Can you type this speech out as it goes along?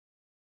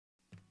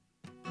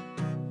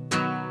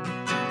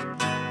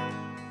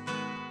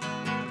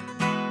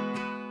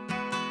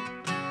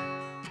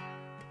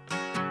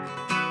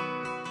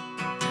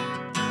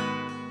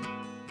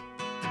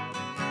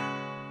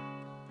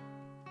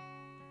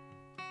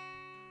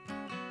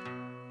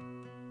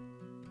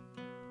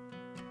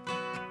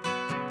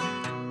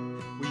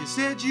You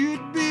said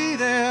you'd be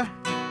there.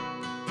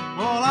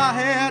 All I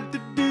had to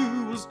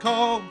do was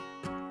call.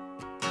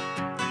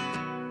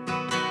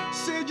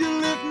 Said you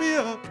lift me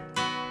up.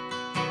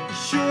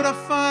 Should I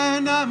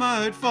find I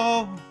might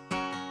fall?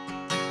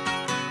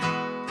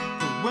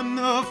 But when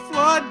the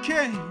flood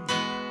came,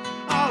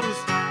 I was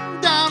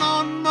down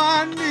on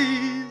my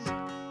knees.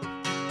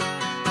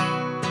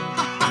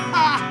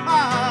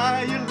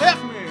 You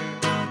left me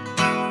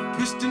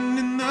twisting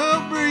in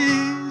the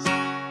breeze.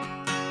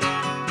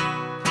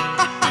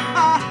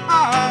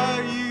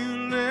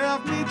 You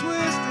left me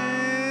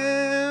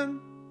twisting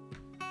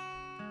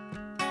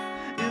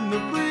in the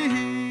breeze.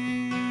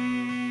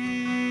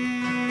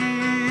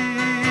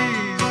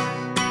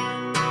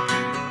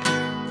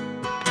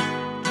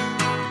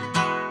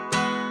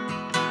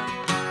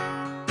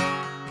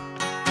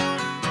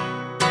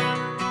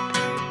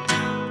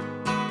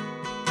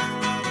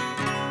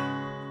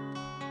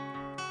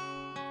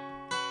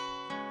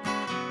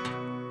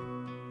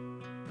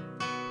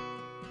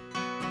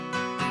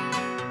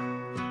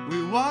 We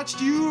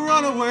watched you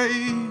run away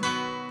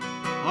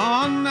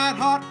on that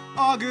hot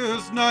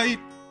August night.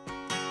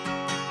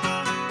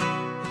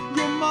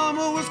 Your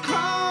mama was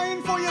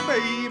crying for your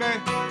baby,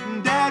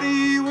 and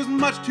daddy was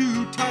much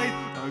too tight.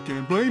 I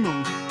can't blame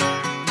him.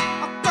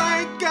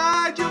 Thank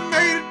God you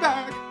made it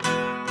back.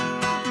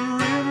 The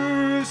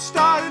river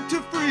started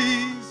to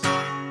freeze.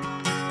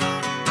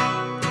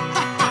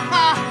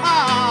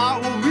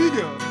 Well, we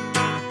got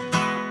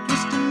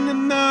twisting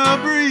in the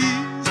breeze.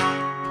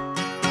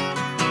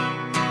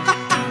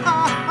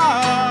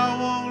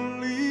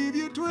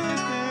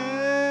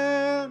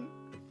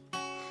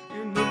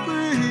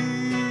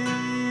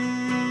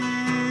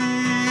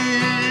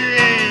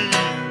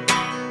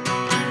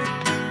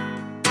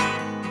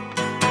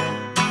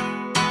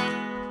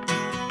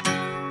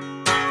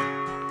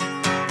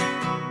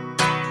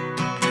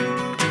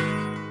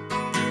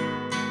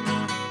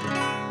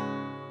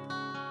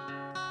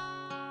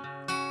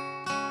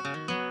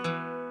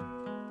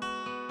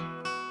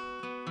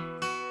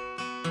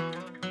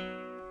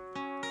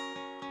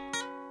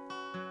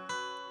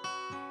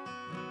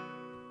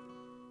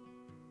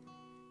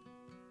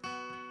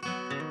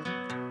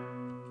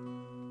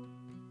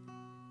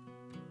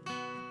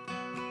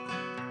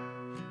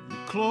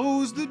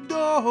 Closed the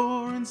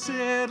door and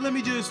said, let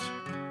me just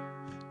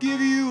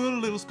give you a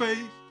little space.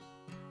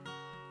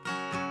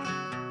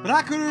 But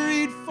I could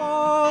read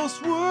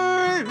false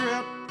words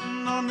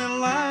written on the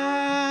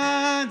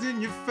lines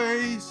in your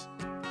face.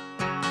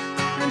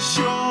 And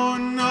sure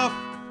enough,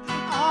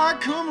 I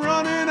come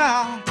running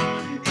out.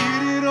 It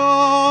had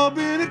all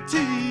been a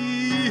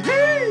tease.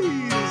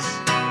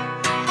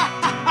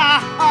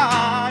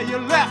 You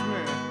left me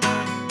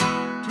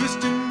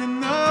twisting in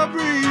the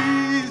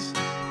breeze.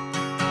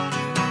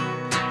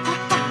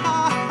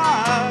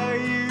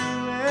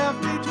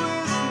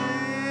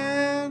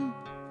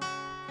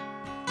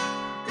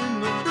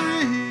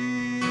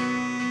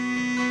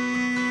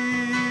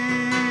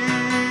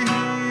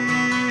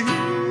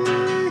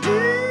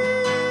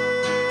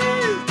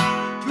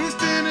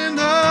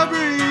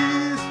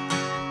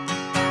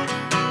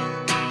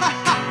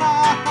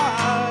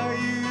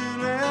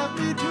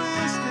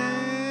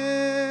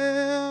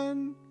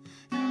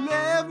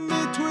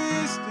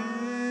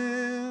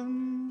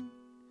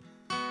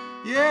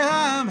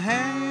 Yeah, I'm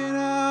hanging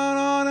out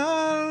on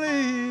a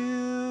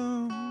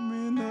limb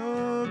in the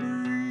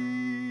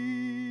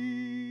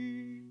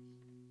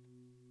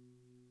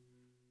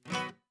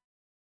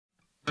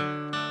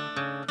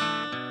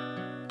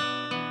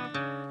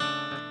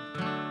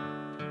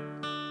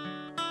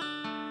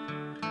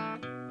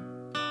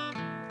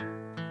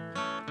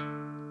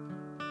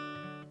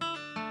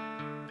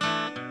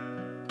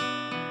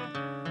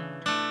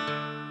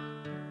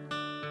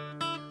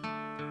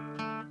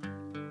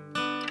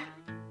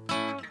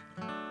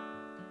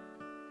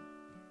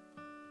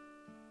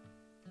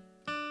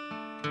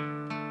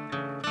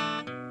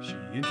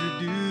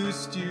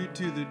Introduced you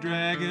to the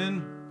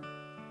dragon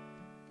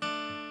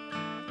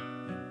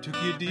and took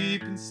you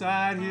deep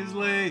inside his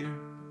lair.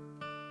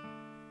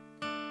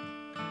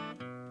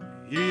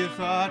 Here you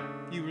thought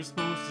you were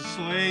supposed to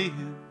slay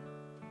him,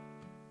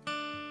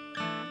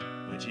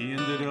 but you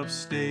ended up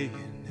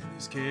staying in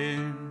his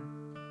care.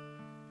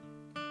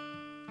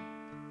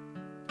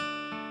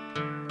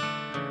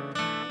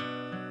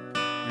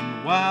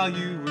 And while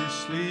you were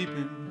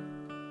sleeping,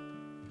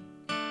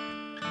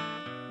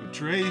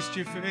 traced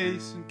your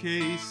face in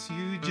case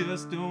you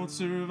just don't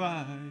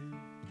survive.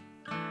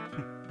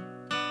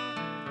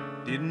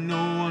 Didn't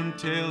no one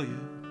tell you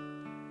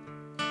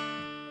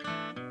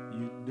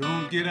you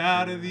don't get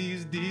out of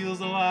these deals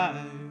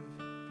alive?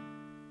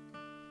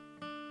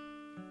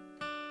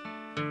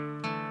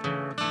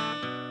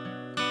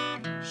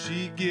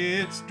 She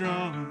gets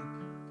drunk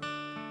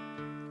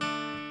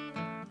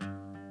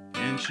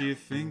and she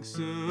thinks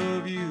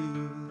of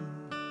you,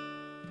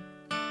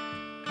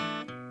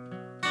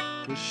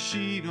 but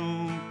she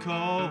don't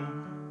call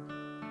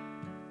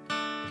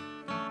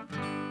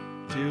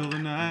till the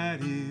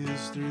night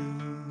is through.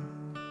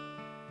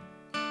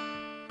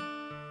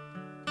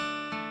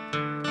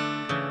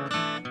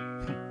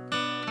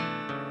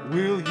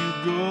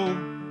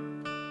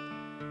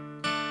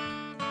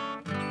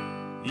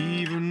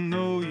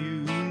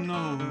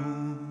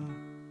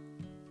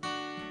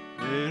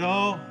 that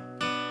all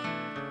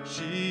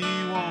she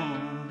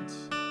wants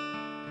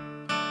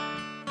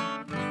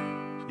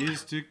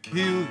is to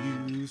kill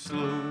you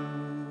slow.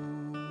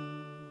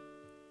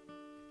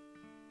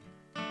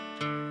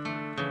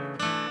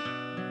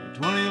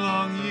 20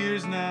 long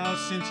years now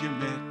since you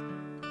met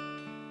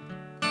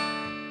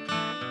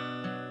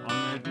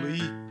on that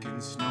bleak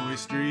and snowy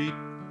street.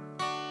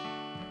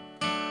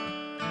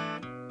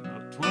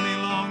 20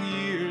 long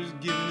years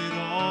giving it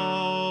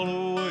all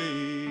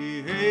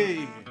away.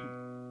 Hey,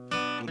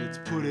 but it's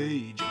put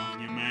age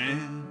on you,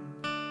 man.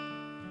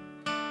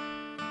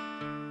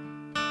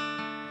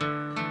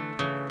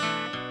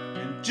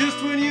 And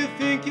just when you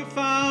think you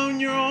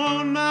found your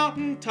own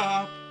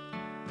mountaintop,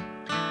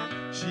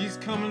 she's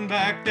coming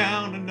back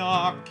down to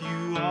knock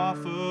you off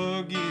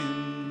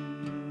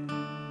again.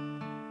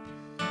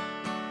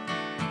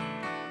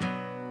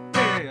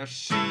 Yeah,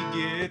 she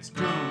gets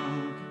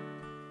drunk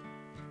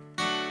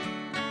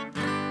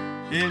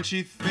and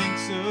she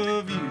thinks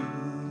of you.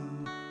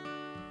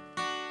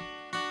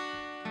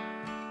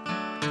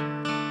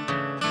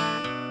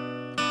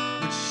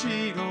 But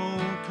she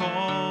don't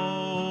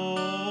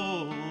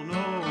call,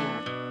 no,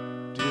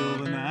 till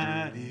the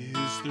night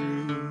is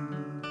through.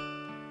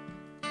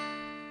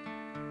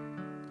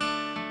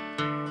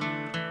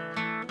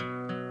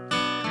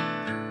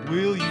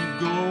 Will you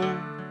go,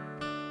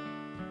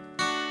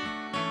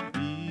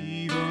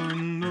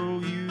 even though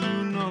you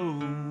know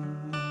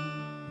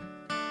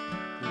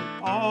that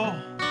all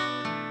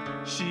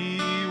she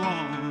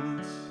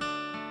wants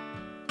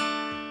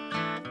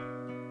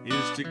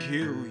is to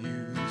kill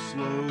you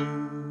slow?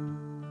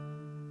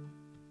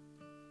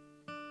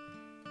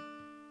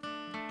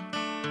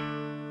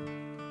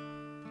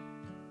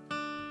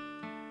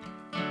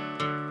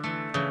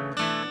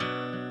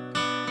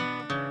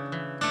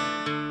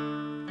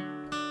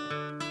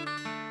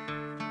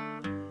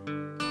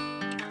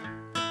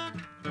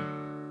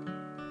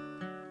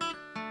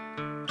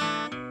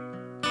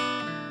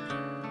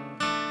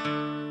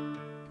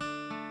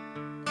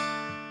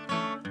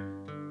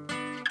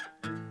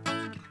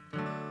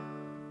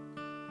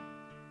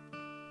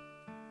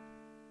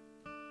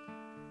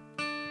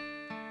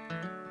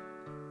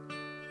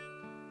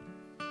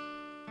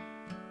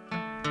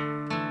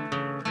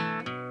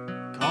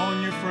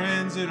 Calling your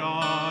friends at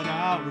odd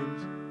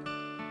hours,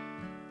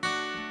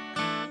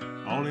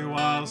 all the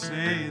while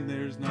saying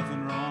there's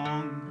nothing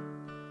wrong.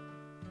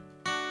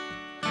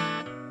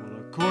 Well,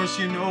 of course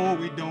you know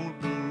we don't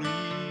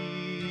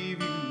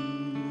believe you.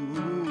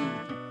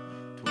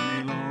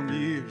 20 long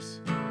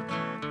years,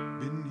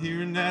 been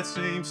hearing that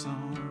same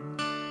song.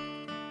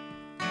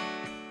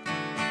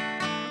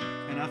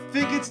 And I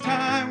think it's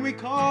time we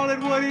call it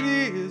what it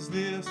is,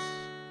 this.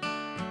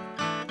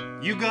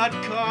 You got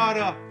caught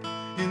up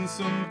in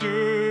some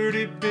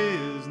dirty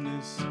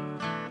business,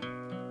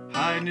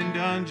 hiding in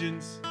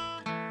dungeons,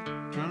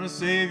 trying to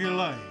save your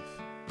life.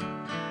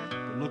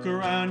 But look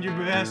around, your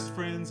best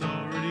friend's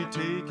already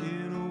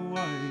taken a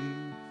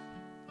wife.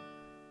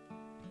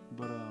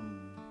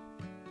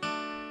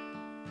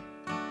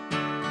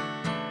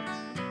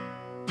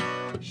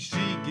 But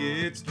she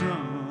gets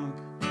drunk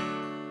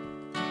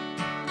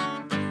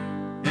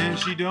and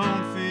she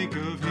don't think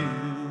of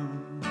him.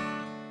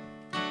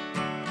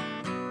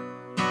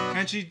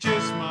 And she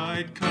just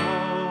might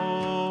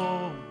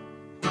call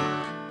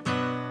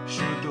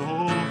should the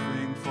whole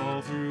thing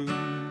fall through.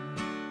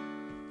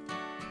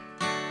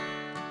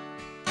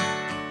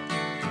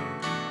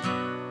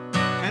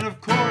 And of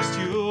course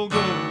you'll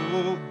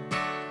go,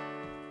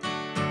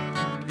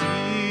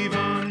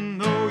 even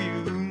though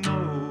you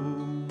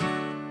know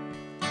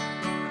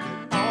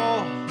that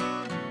all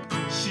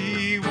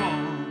she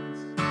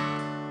wants,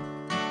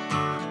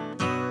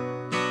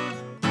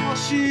 all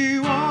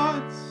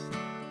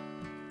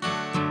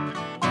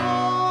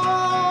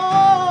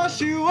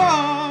she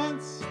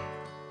wants,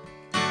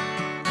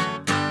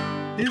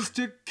 is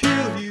to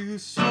kill you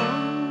slow.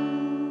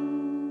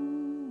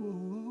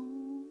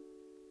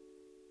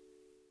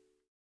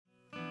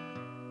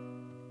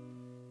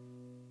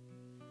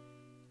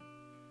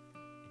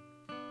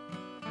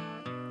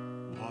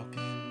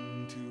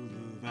 Walking to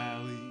the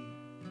valley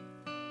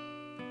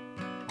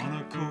on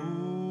a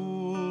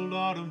cold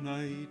autumn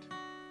night,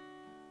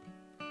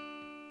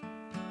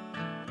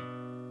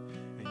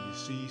 and you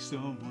see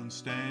someone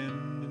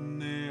standing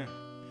there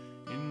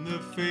in the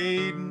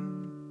fading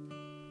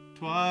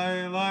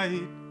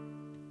twilight.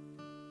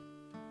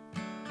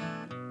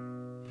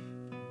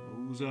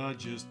 Those are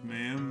just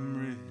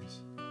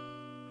memories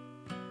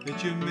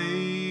that you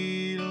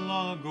made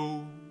long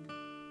ago.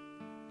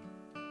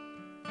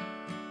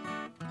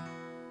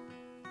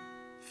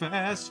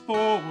 Fast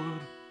forward,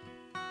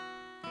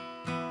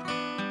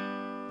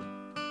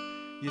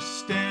 you're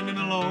standing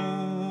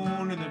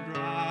alone in the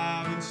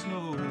driving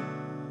snow.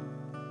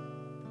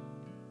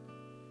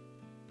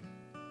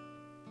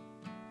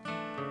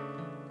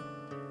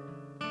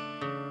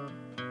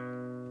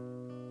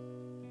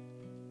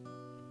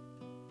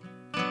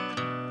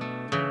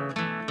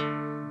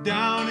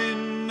 Down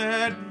in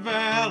that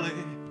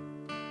valley,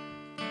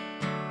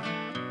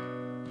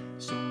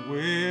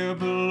 somewhere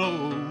below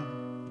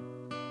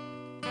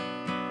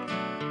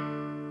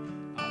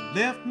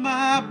left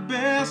my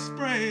best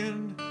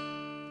friend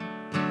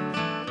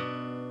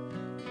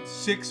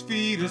 6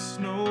 feet of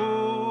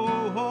snow.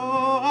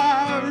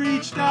 I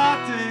reached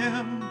out to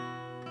him,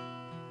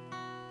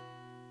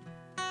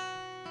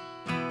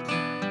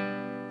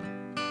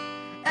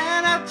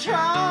 and I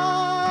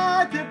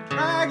tried to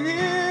drag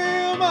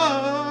him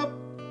up,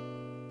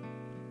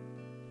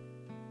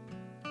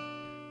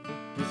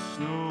 but the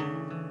snow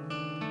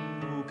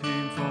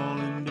came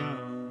falling down.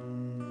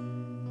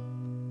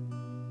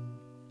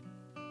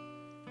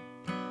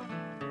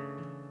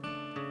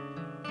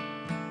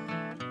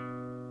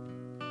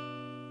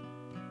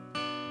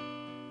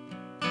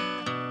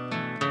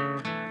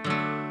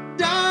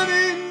 Down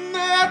in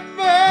that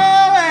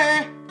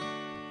valley,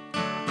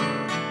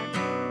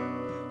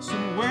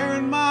 somewhere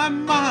in my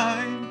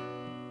mind,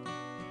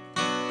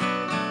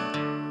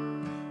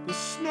 the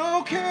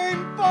snow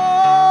came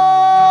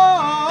falling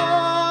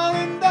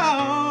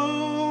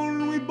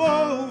down. We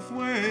both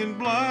went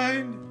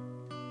blind.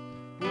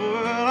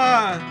 Well,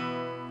 I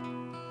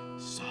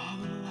saw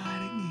the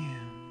light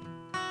again,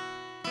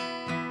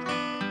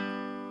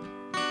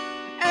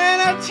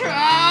 and I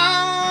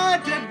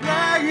tried to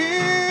drag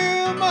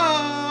him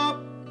up,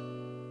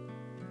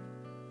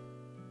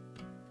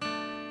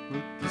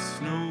 but the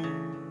snow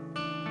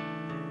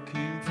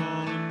came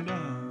falling down.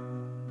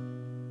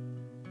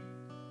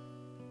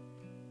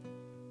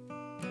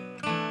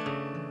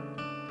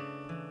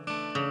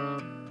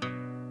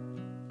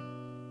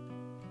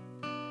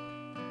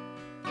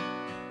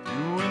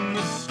 And when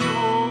the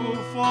snow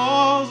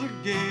falls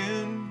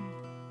again,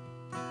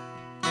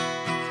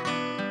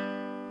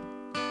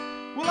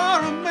 well, I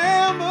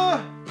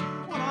remember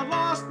when I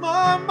lost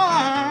my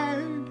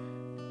mind,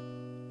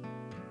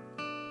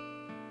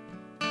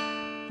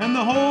 and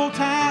the whole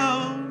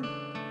town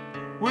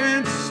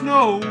went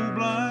snow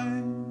blind.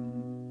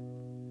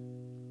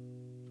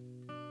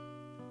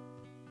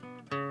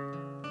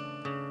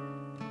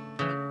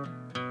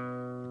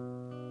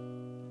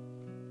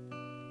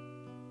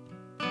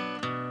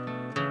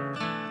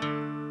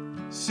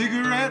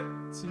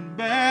 Cigarettes and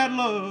bad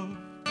love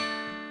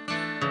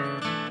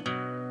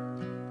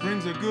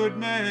brings a good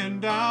man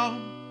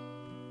down,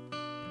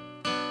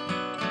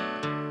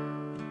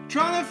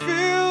 trying to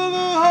fill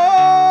the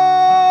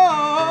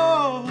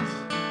holes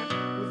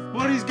with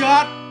what he's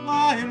got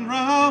lying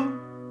round.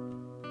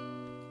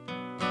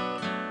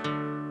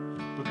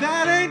 But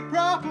that ain't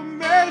proper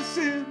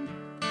medicine,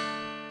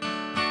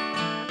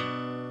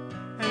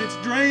 and it's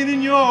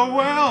draining your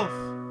wealth.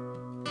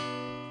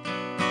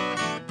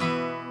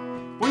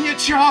 When you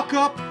chalk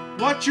up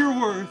what you're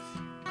worth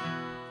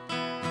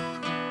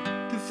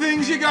to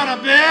things you gotta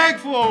beg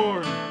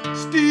for,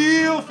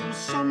 steal from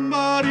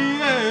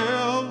somebody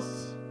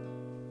else.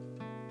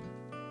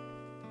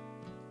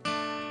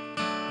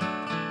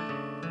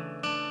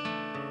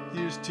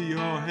 Here's to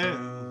your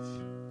health.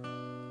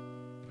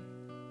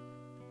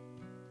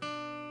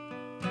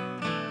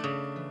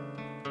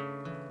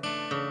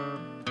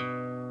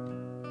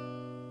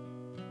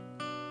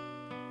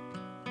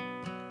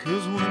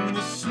 'Cause when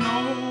the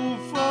snow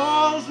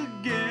falls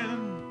again,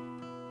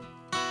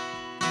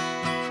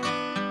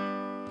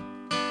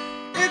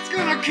 it's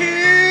gonna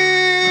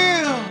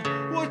kill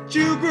what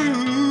you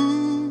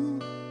grew.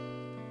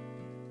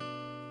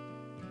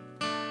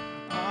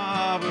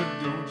 Ah, but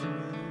don't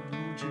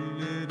you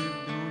let it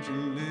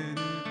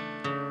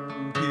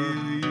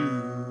kill you.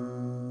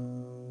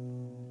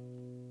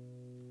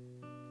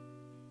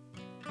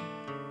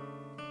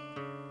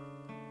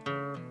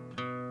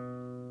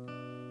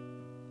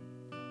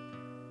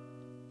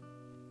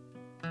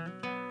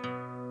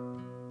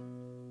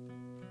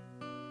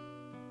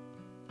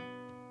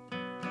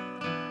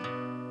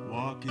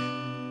 Walk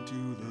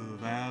into the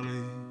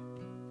valley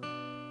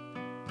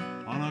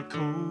on a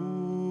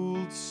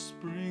cold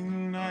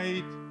spring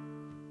night,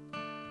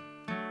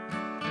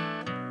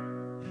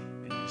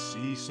 and you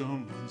see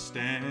someone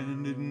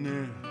standing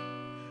there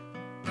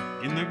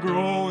in the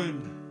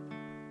growing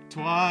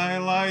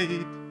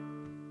twilight.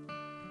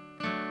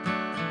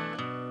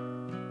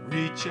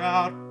 Reach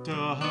out to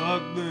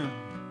hug them,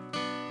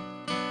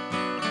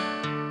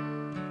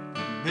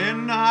 and they're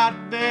not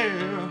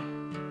there.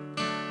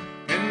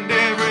 And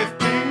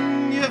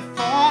everything you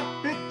thought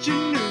that you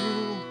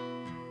knew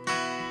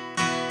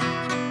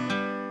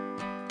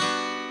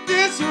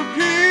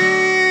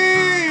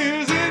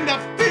disappears into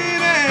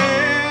thin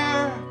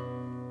air.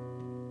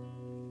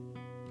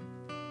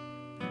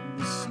 And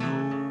the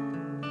snow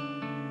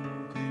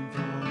came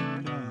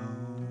falling down.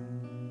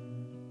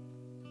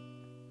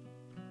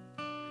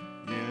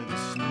 Yeah, the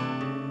snow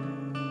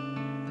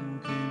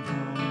came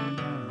falling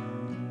down.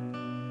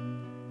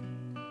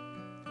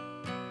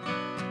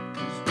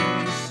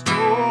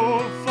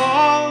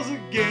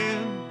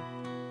 Again,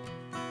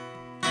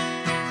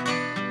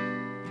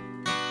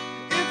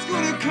 it's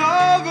gonna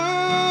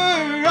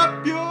cover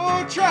up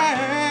your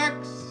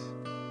tracks.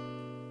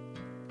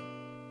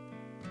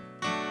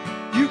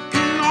 You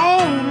can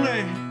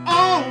only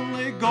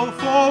go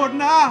forward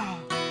now,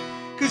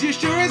 'cause you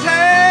sure as hell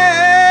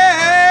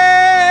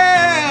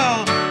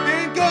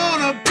ain't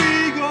gonna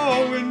be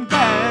going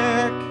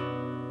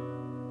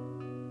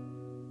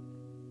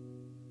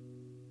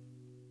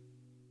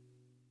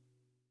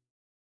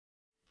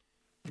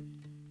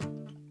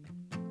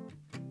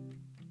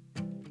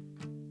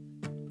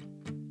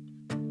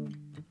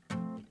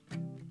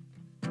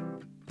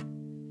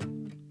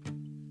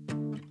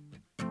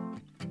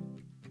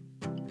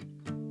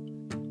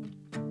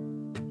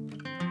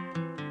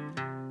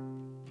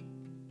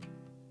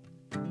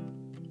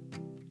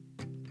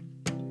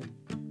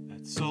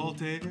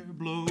salt air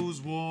blows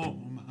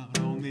warm out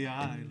on the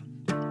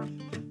island,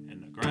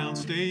 and the ground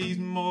stays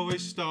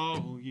moist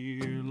all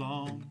year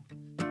long.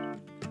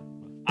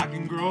 I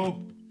can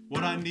grow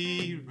what I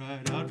need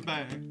right out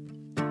back.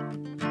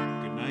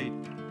 Good night,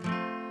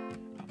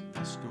 I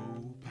must go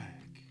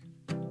back.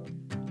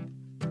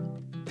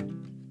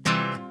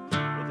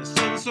 Well, the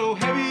sun's so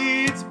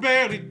heavy it's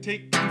barely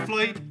taking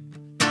flight,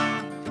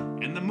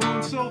 and the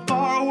moon's so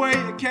far away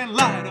it can't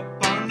light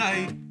up our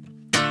night.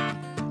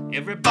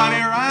 Everybody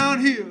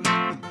around here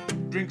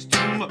drinks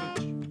too much,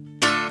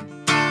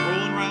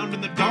 rolling around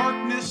in the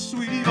darkness,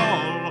 we've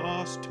all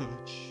lost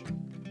touch.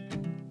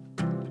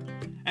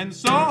 And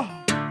so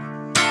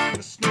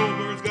the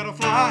snowbird's gotta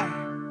fly.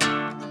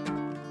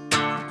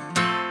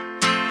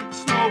 The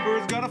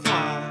snowbird's gotta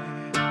fly.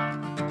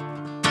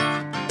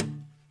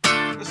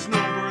 The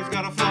snowbird's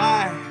gotta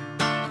fly.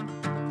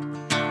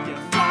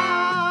 Yeah,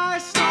 fly,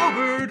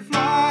 snowbird,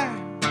 fly.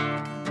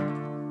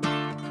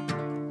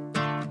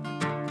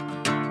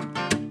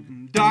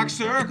 Dark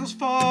circles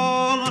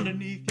fall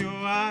underneath your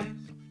eyes,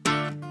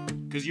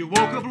 'cause you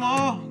woke up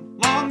long,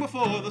 long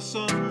before the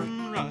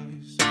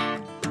sunrise.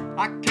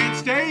 I can't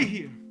stay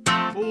here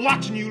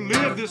watching you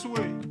live this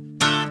way.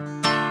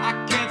 I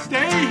can't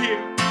stay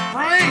here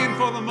praying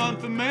for the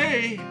month of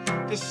May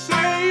to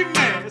save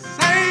me,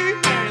 save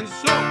me. And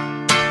so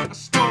a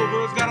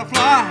snowbird's gotta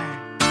fly.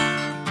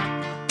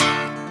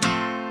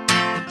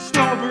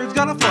 Snowbird's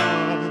gotta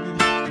fly.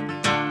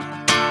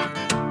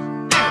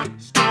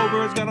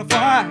 Snowbird's gotta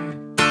fly.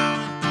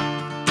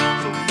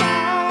 So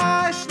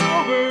fly,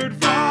 snowbird,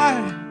 fly.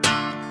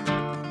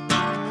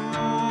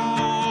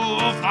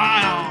 Oh,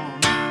 fly on.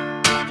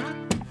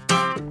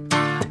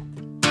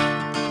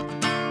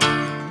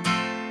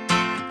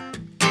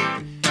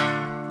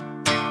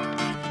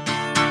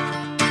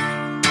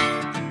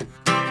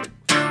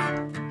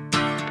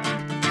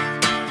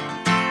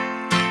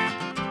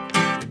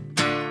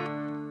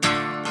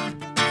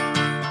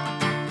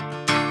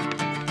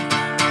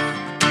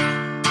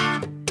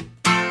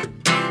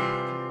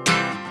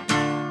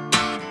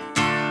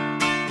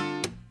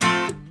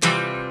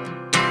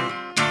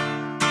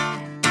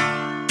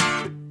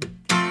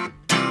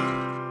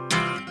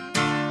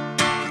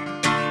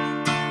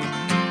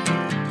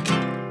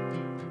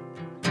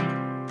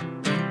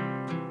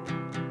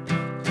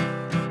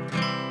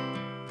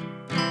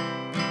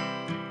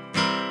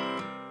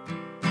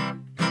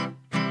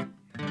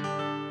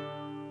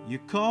 You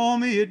call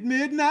me at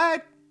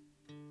midnight,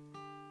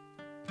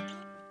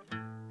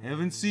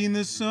 haven't seen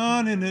the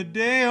sun in a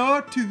day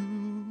or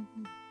two.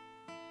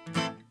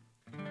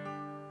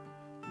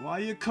 Why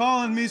you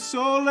calling me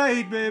so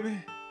late,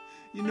 baby?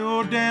 You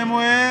know damn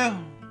well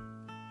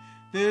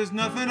there's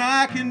nothing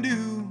I can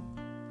do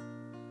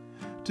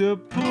to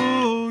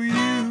pull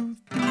you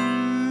through.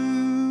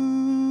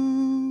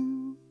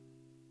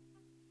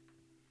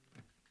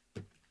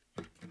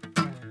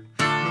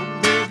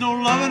 No, there's no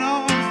loving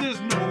arms,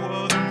 there's no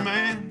other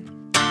man.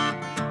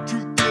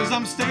 Truth is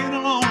I'm staying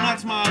alone,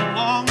 that's my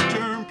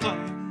long-term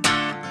plan.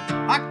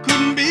 I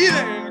couldn't be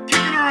there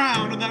kicking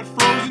around in that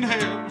frozen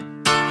hell,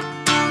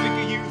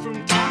 thinking you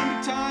from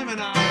time to time,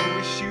 and I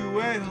wish you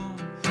well.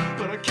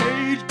 But a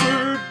caged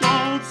bird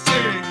don't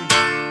sing,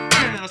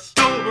 and a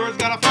snowbird's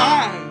gotta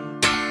fly.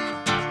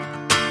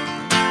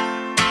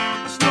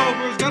 A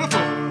snowbird's gotta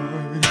fly.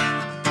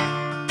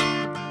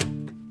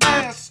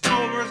 And a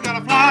snowbird's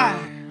gotta fly.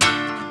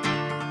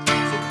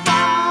 So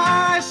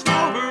fly,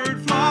 snowbird,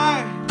 fly.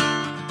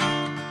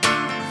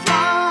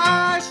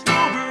 Fly,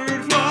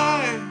 snowbird, fly.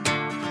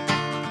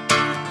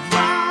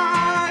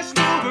 Fly,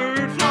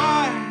 snowbird,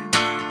 fly.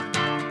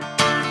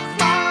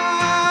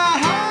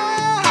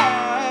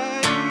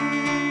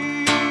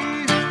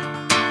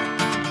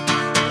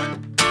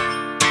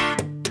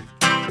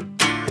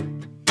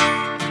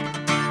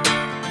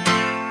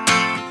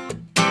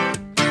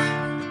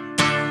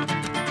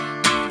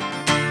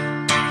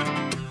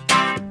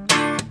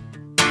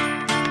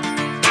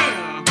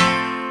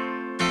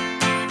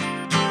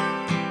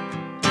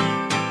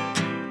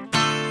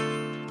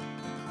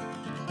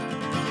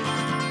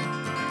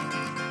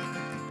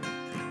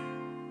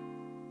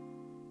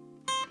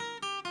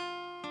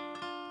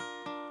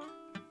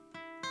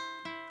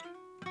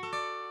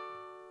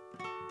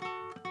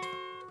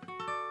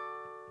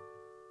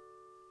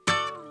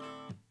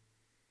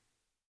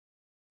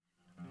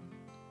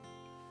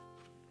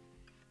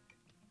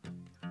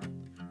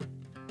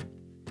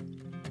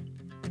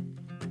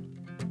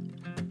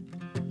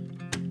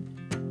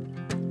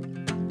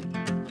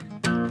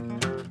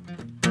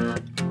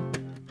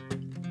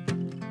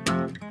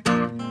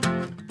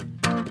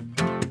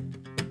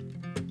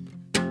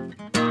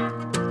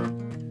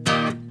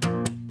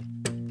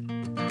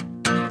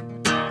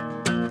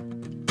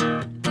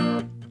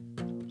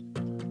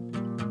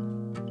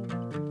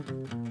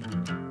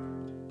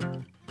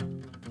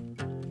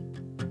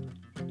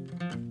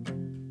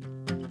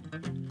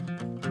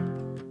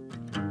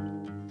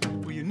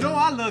 know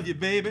I love you,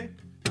 baby,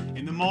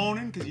 in the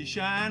morning 'cause you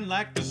shine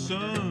like the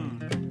sun.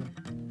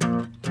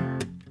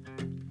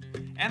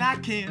 And I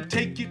can't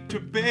take you to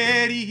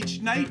bed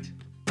each night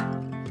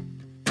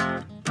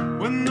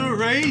when the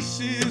race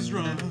is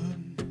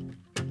run.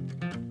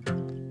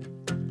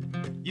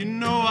 You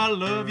know I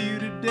love you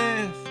to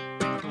death.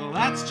 Well,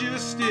 that's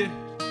just it.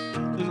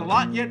 There's a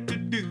lot yet to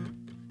do,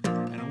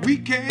 and we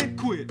can't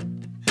quit.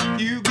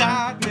 You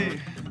got me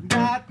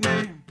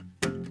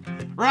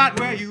right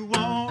where you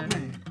want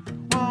me,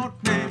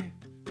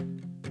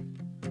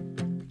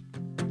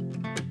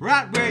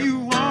 right where you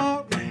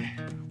want me.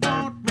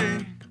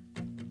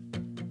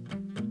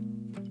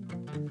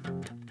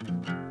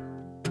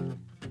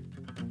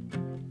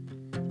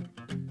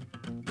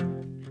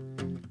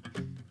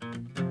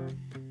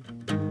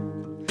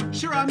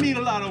 Sure, I meet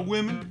a lot of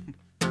women.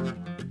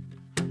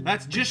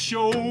 That's just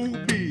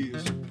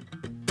showbiz.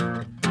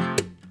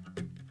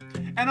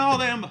 And all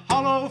them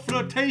hollow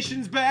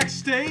flirtations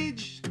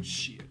backstage,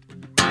 shit,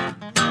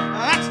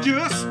 that's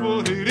just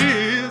what it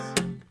is.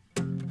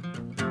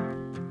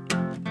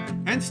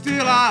 And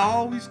still I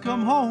always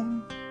come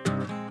home.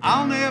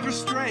 I'll never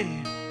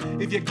stray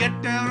if you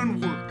get down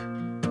and work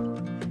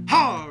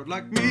hard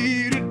like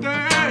me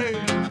today.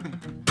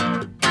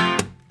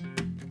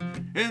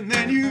 And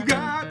then you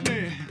got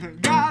me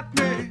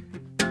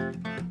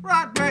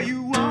right where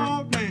you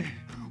want me.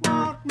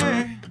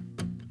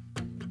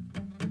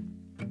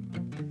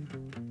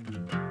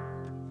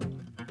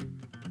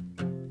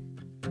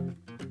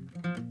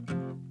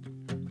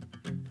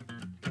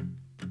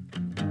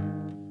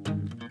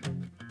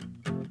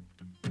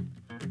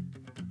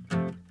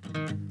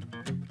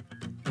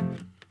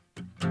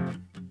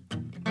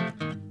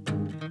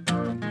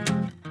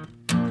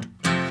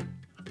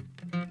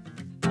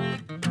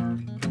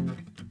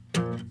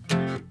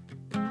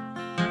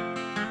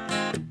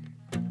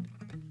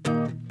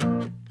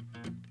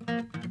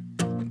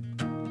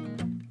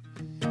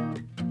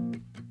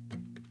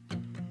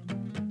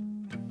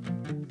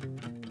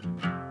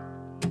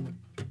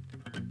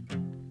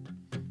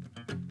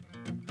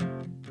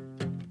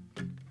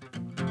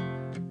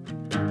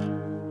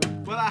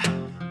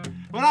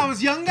 When I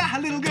was younger,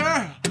 a little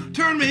girl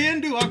turned me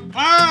into a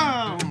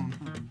clown.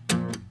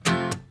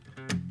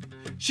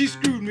 She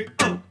screwed me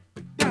up,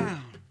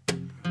 down,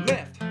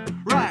 left,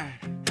 right,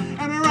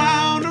 and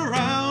around,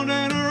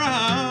 and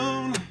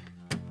around.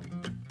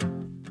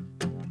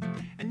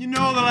 And you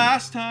know the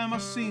last time I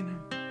seen her,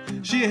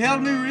 she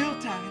held me real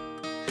tight.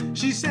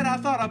 She said, I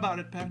thought about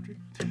it, Patrick.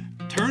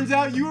 Turns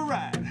out you were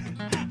right.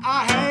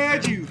 I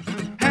had you,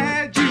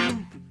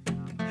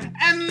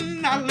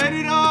 and I let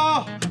it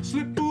all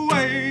slip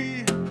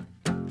away.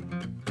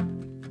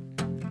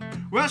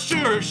 Well,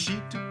 sure, if she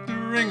took the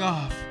ring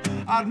off,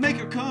 I'd make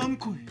her come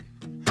quick.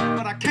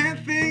 But I can't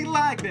think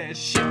like that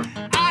shit.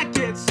 I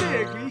get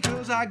sick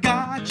because I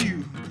got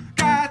you,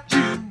 and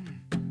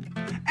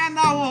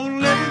I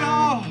won't let it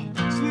all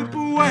slip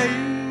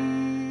away.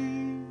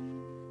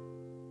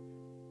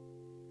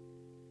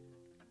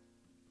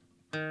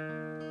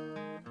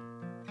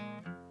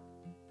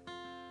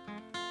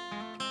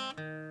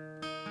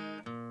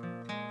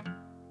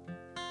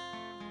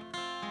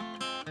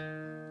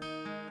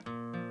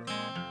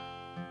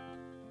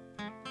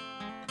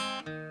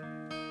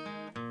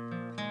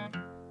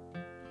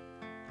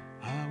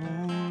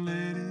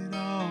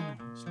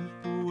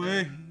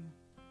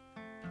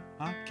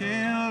 I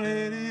can't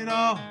let it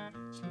all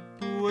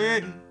slip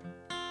away.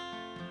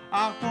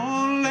 I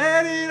won't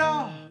let it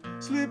all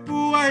slip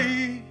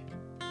away.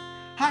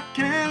 I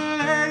can't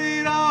let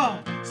it all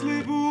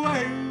slip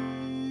away.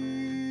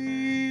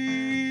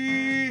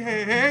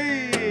 Hey, hey.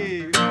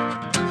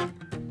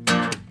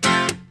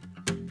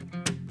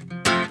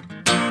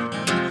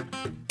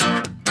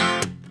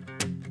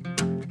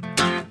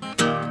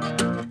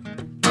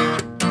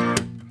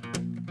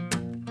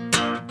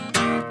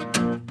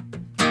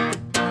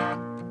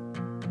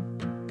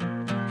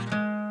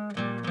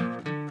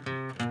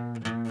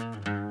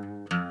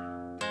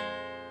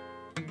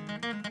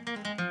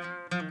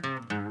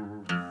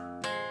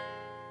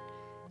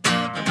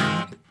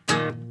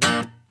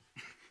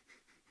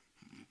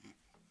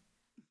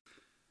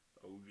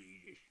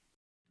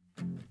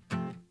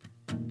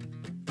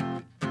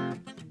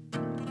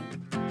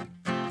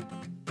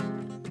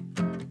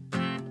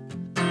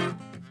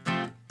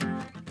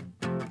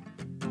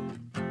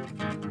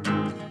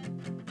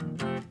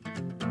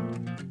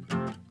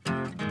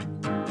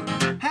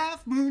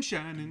 Moon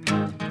shining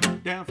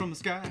down from the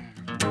sky.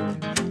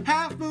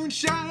 Half moon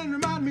shining,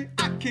 remind me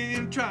I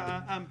can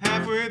try. I'm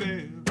halfway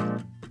there.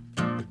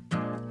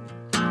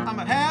 I'm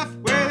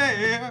halfway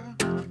there.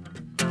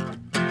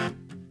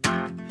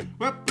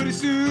 Well, pretty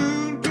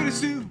soon,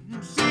 see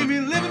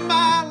me living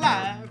my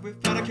life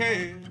without a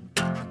care.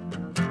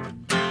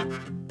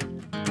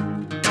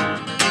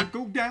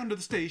 Go down to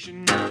the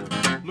station,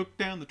 look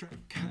down the track.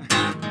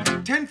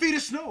 10 feet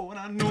of snow, and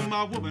I know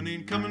my woman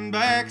ain't coming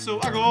back, so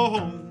I go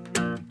home.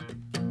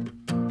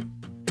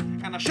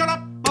 And I shut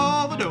up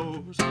all the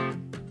doors.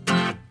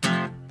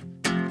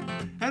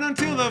 And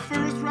until the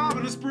first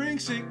robin of spring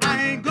sing,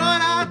 I ain't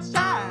going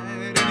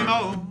outside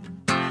anymore.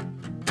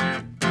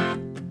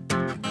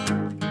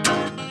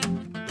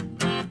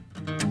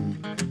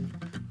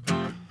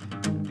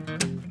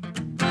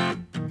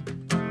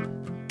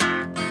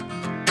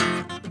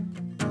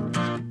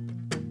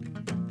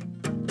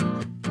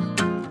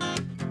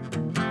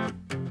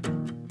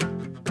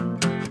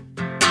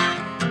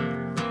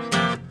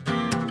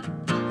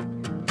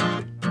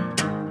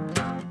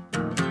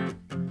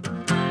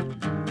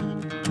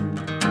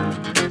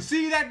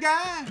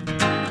 that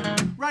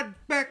guy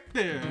right back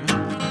there.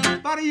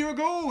 About a year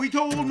ago, he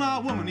told my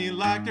woman he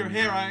liked her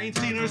hair. I ain't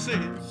seen her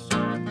since.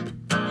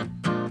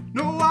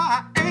 No,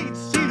 I ain't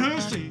seen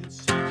her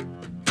since.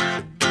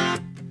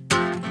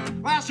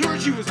 Last heard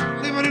she was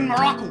living in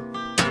Morocco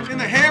in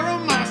the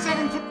harem of a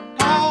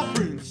 7-foot-tall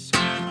prince.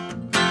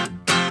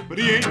 But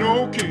he ain't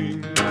no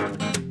king.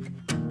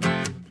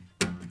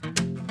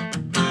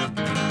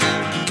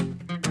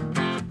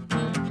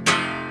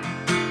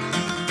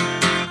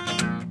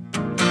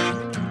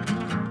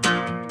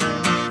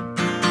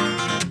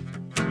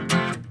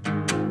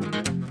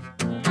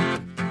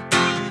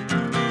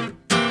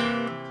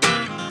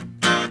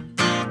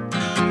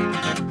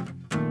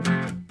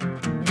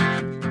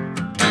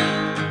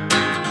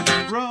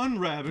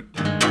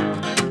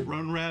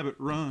 Run, rabbit,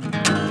 run.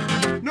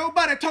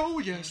 Nobody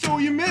told you, so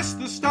you missed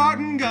the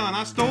starting gun.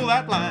 I stole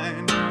that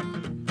line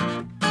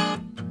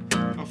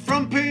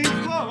from Pink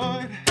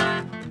Floyd.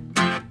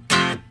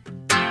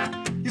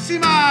 You see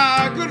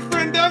my good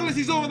friend Douglas,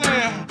 he's over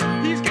there.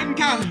 He's getting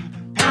kind of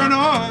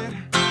paranoid.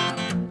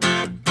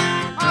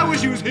 I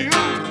wish he was here.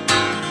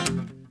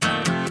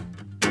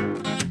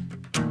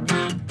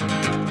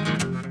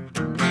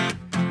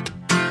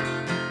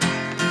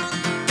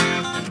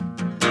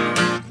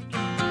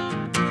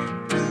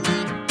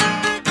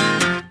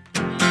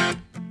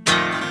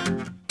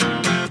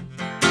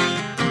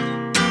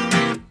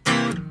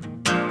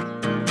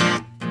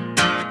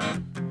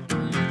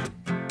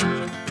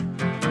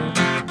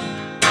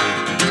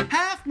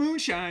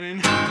 Shining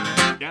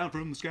down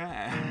from the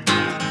sky.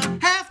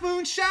 Half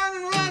moon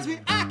shining reminds me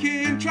I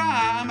can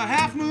try. I'm a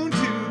half moon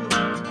too.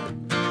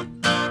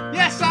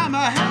 Yes, I'm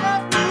a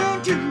half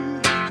moon too.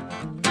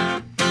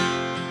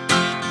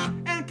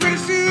 And pretty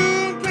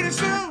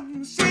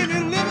soon, see me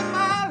living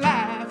my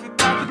life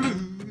without the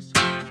blues.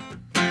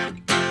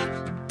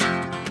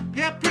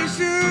 Yeah, pretty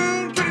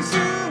soon,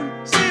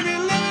 see me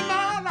living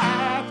my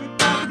life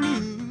without the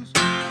blues.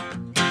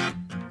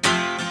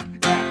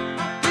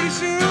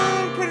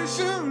 Yeah, pretty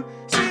soon.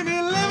 See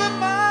me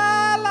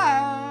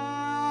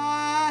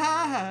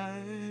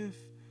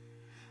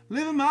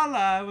living my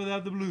life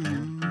without the blues.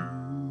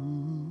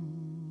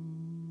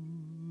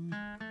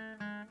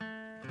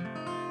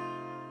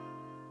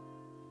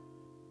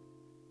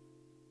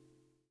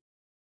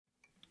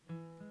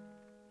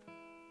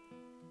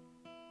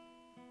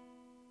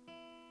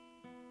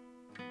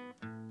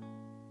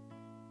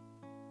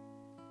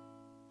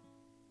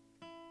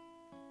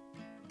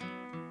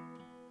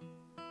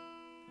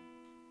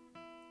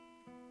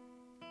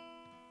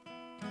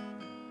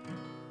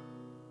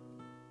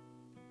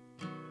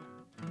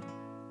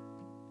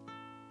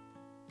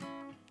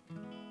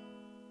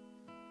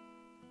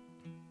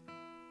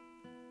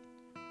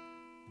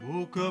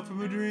 Woke up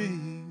from a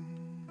dream.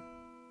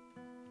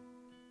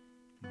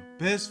 My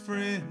best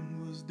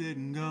friend was dead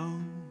and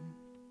gone.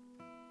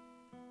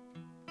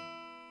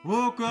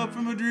 Woke up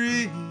from a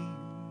dream.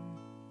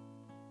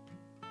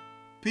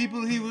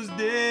 People, he was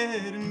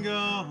dead and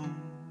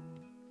gone.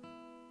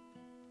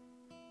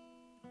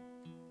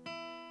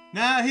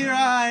 Now here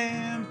I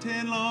am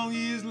 10 long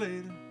years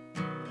later.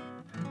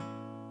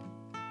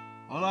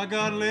 All I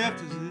got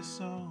left is this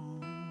song.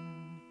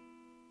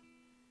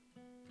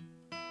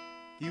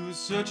 He was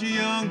such a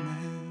young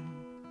man,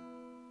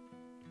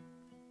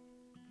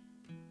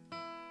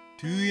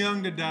 too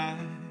young to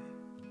die.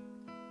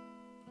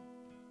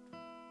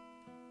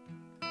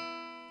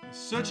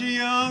 Such a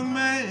young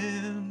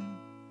man,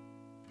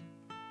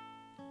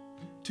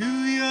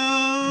 too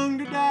young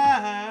to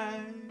die.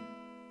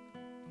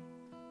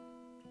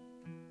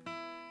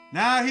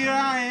 Now here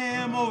I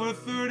am, over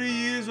 30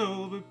 years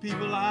old, but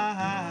people,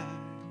 I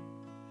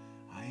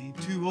ain't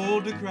too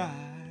old to cry.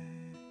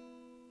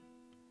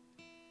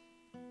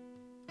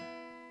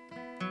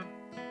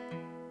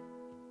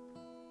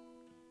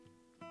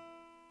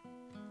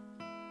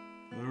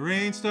 The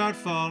rain started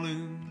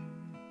falling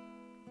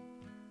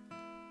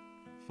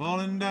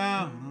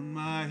down on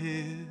my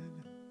head.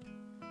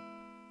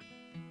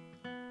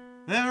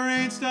 The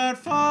rain started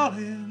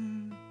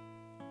falling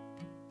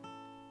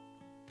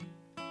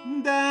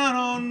down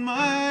on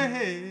my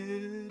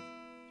head.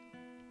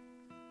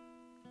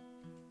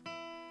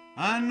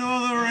 I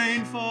know the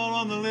rain fall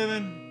on the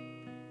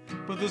living,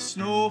 but the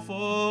snow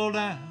fall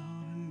down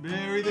and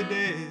bury the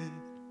dead.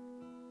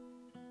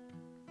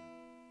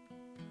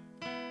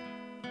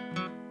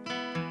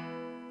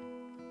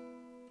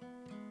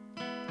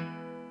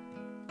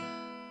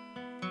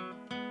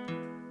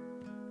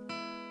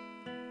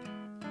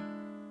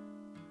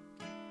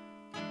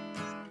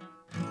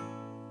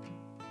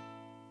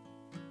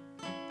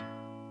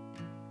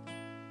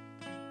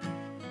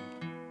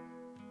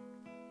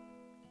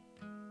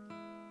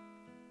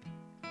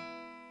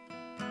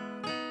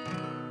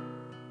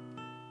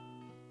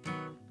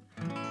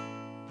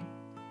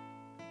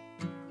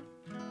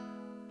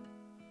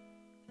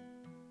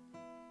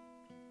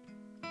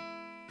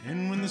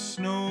 And when the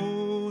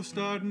snow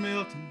started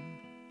melting,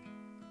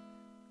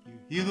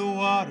 you hear the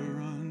water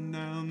run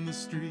down the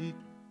street.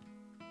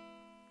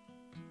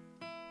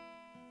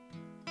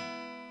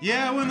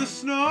 Yeah, when the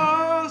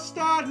snow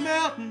starts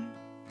melting,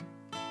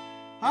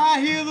 I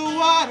hear the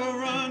water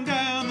run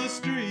down the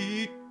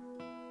street.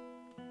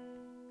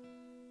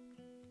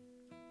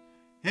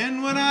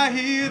 And when I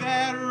hear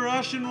that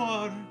rushing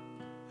water,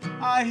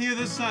 I hear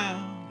the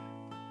sound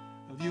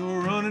of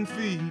your running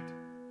feet.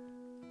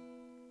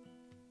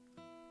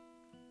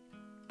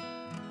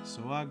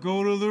 So I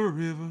go to the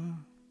river.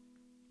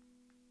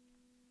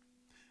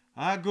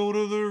 I go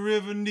to the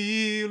river,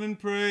 kneel and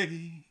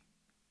pray.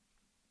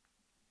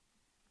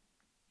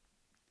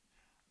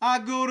 I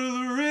go to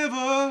the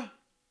river.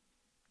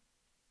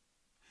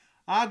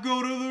 I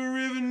go to the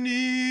river,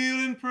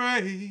 kneel and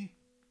pray.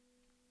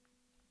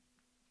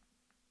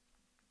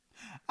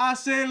 I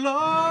say,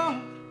 Lord,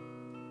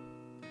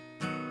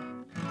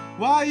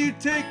 why you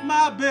take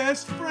my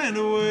best friend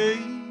away?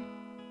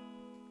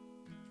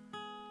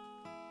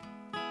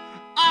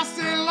 I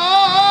say,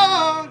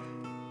 Lord,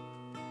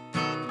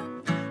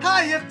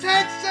 how you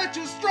take such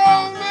a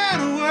strong man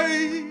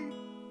away?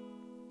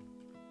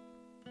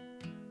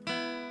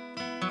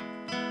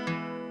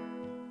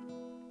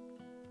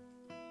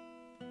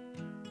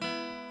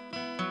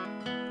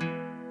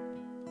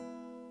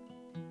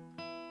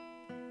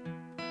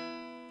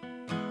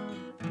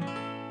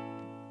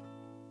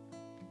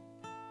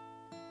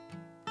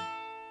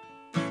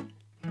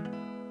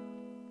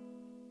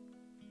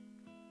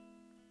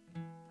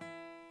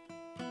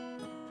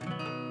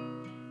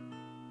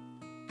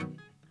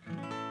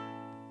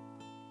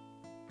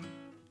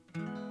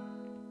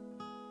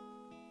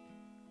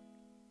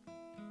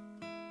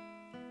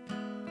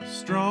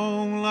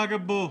 Strong like a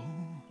bull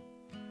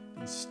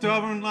and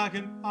stubborn like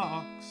an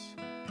ox,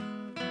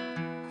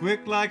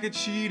 quick like a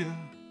cheetah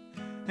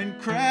and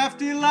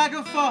crafty like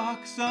a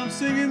fox. I'm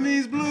singing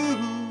these blues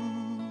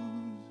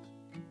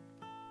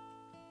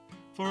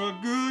for a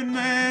good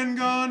man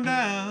gone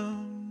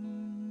down.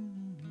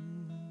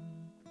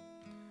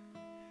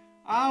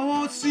 I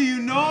won't see you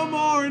no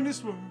more in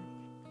this world.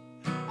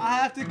 I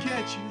have to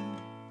catch you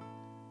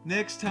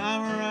next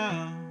time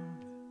around.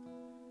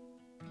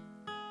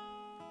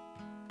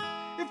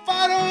 If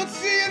I don't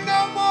see you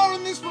no more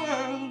in this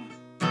world,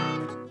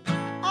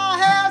 I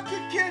have to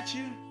catch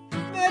you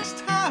next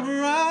time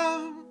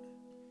around.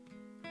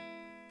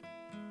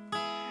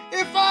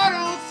 If I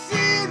don't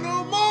see you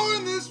no more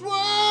in this world,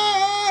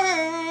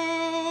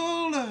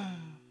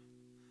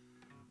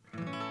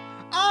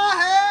 I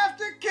have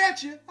to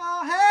catch you.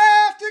 I'll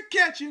have to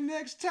catch you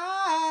next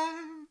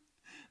time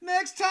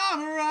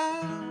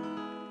around.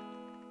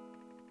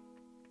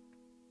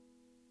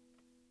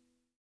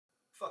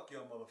 Fuck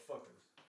y'all motherfuckers.